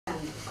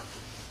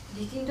liberante.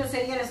 Distinto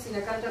sería si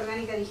la Carta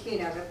Orgánica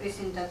dijera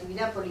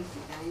representatividad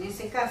política. En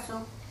ese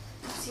caso,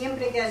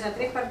 siempre que haya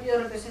 3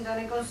 partidos representados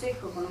en el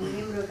Consejo, con un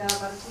miembro de cada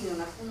partido en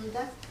la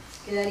Junta,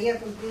 quedaría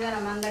cumplida la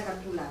manda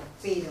capitular.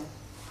 Pero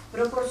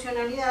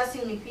proporcionalidad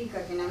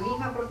significa que en la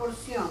misma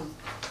proporción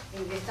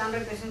en que están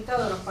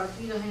representados los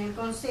partidos en el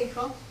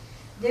Consejo,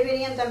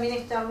 deberían también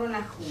estarlo en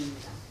la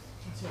Junta.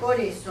 Por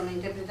eso, la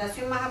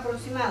interpretación más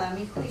aproximada, a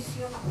mi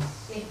juicio,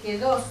 es que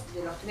 2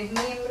 de los 3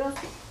 miembros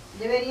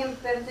deberían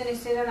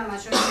pertenecer a la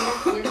mayoría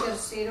y el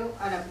tercero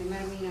a la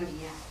primer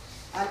minoría.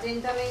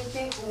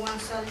 Atentamente, Juan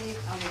Saldi,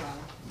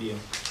 abogado. Bien.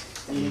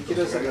 Y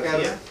quiero sacar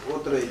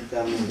otro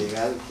dictamen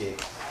legal que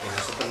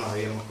nosotros nos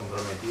habíamos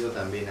comprometido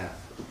también a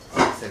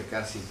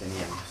acercar si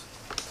teníamos.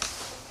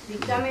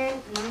 Dictamen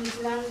no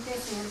vinculante,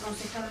 señor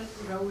concejal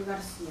Raúl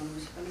García,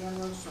 Municipalidad de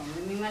Bolsón.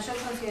 De mi mayor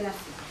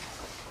consideración.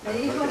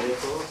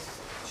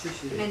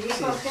 Me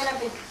dirijo a usted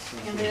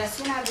en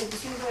relación a la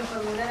petición que me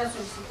formulara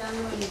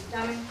solicitando el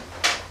dictamen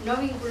no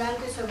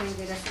vinculante sobre la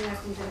integración de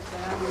la Junta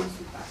Electoral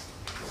Municipal.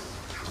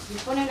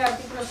 Dispone el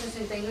artículo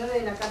 69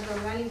 de la Carta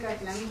Orgánica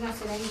que la misma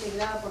será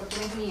integrada por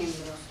 3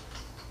 miembros,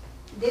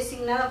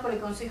 designados por el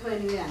Consejo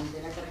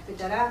Deliberante, la que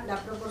respetará la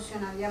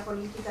proporcionalidad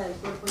política del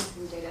cuerpo en su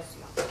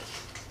integración.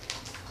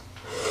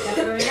 La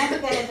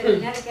problemática de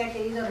determinar que ha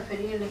querido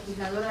referir el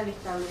legislador al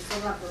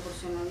establecer la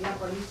proporcionalidad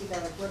política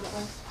del cuerpo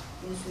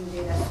en su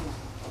integración.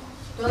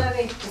 Toda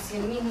vez que si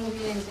el mismo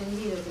hubiera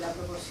entendido que la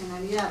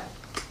proporcionalidad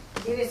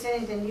debe ser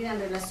entendida en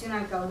relación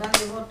al caudal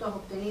de votos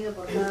obtenido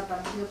por cada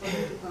partido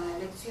político en la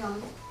elección,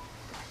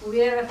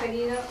 hubiera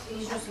referido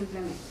ello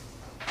simplemente.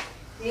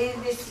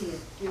 Es decir,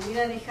 que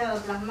hubiera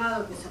dejado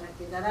plasmado que se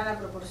respetará la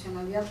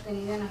proporcionalidad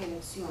obtenida en las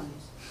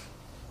elecciones,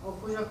 o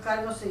cuyos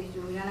cargos se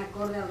distribuirán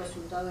acorde al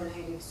resultado de las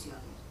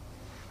elecciones.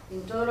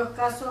 En todos los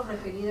casos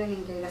referido en la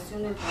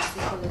integración del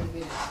Consejo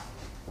Deliberante.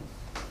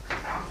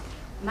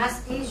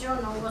 Más ello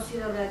no hubo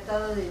sido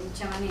redactado de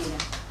dicha manera,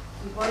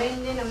 y por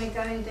ende no me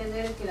cabe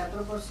entender que la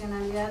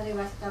proporcionalidad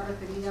deba estar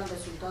referida al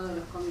resultado de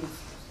los comicios,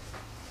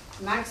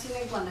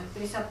 máxime cuando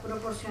expresa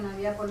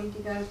proporcionalidad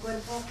política del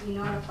cuerpo y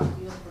no a los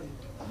partidos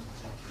políticos.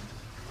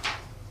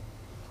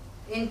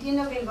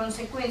 Entiendo que en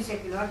consecuencia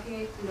que lo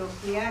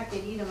que ha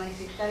querido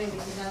manifestar el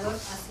legislador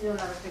ha sido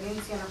la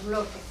referencia a los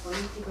bloques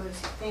políticos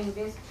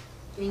existentes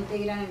que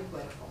integran el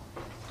cuerpo,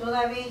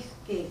 toda vez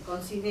que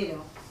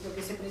considero lo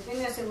que se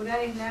pretende asegurar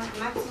es la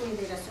máxima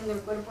integración del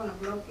cuerpo en los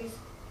bloques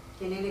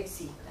que en él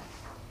exista,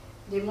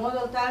 de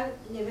modo tal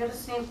de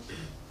verse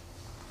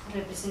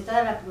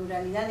representada la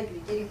pluralidad de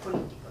criterios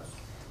políticos,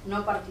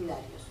 no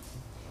partidarios.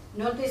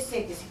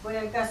 Nótese que si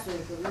fuera el caso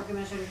de que el bloque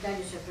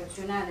mayoritario se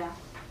fraccionara,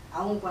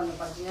 aun cuando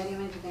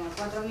partidariamente tenga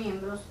 4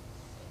 miembros,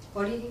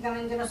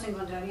 políticamente no se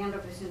encontrarían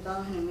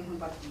representados en el mismo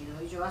partido.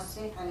 Ello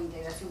hace a la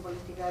integración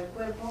política del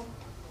cuerpo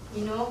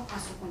y no a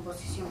su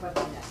composición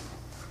partidaria.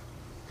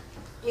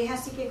 Es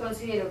así que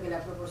considero que la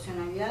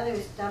proporcionalidad debe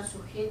estar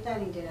sujeta a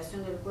la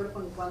integración del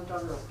cuerpo en cuanto a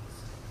bloques,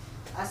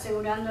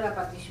 asegurando la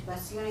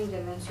participación e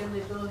intervención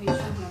de todos ellos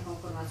en la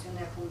conformación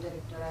de la Junta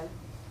Electoral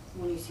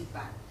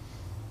Municipal.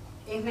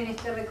 Es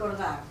menester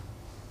recordar,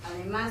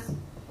 además,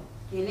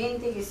 que el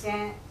ente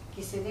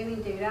que se debe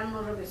integrar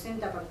no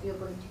representa partido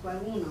político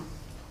alguno,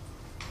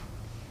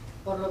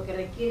 por lo que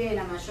requiere de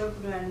la mayor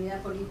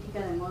pluralidad política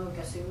de modo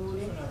que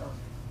asegure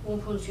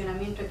un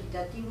funcionamiento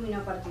equitativo y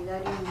no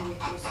partidario ni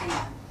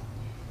discrecional.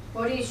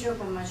 Por ello,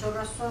 con mayor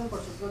razón, por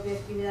su propia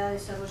actividad a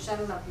desarrollar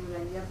la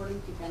pluralidad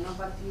política no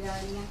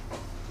partidaria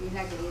es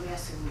la que debe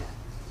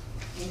asegurar.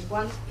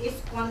 Es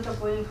cuanto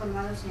puedo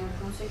informar al señor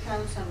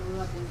concejal.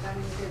 Saludo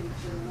atentamente al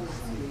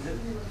Víctor.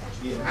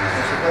 Bien,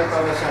 concejal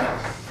Pablo Sala.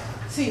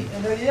 Sí,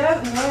 en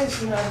realidad no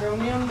es una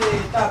reunión de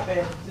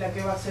TAPE la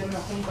que va a ser una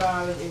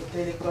junta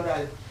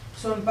electoral.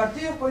 Son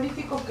partidos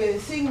políticos que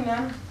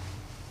designan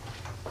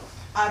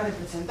a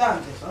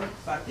representantes, son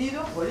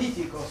partidos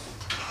políticos.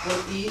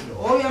 Y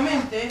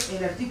obviamente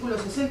el artículo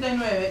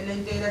 69, la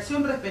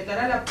integración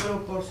respetará la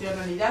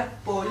proporcionalidad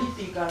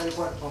política del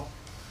cuerpo.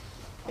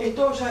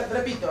 Esto, ya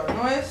repito,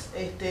 no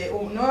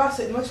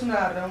es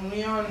una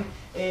reunión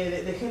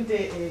de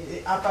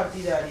gente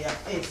apartidaria.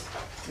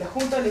 La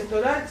Junta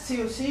Electoral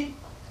sí o sí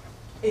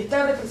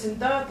está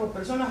representada por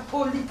personas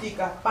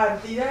políticas,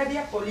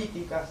 partidarias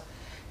políticas,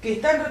 que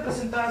están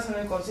representadas en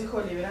el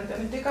Consejo Deliberante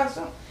en este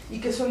caso y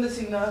que son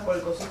designadas por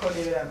el Consejo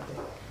Deliberante.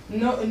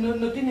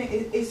 No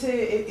tiene, eso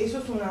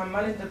es una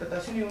mala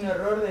interpretación y un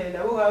error del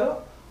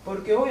abogado,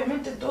 porque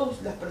obviamente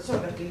todas las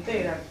personas que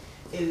integran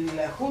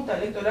la Junta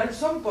Electoral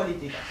son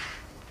políticas.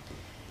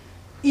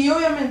 Y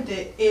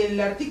obviamente el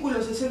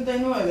artículo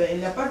 69,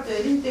 en la parte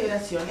de la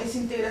integración, esa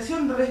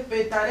integración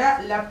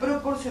respetará la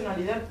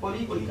proporcionalidad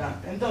política.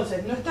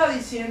 Entonces, no está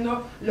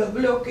diciendo los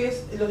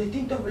bloques, los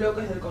distintos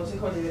bloques del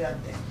Consejo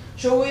Deliberante.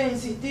 Yo voy a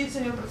insistir,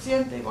 señor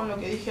presidente, con lo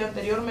que dije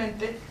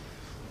anteriormente.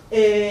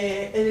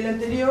 En el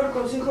anterior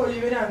Consejo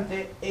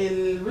Deliberante,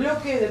 el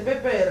bloque del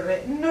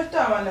PPR no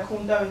estaba en la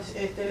Junta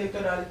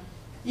Electoral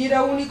y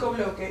era único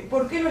bloque.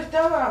 ¿Por qué no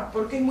estaba?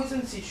 Porque es muy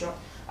sencillo.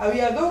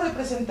 Había 2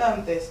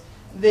 representantes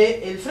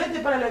del Frente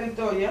para la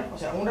Victoria, o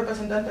sea, un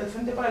representante del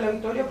Frente para la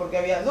Victoria porque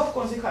había 2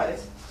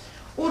 concejales,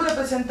 un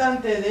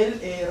representante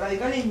del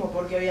radicalismo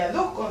porque había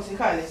 2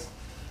 concejales,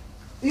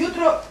 y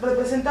otro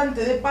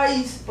representante de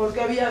País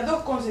porque había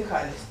 2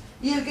 concejales.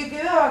 Y el que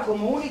quedaba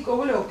como único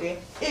bloque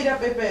era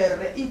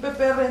PPR, y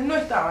PPR no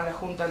estaba en la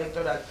Junta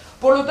Electoral.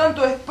 Por lo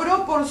tanto, es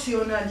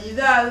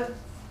proporcionalidad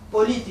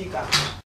política.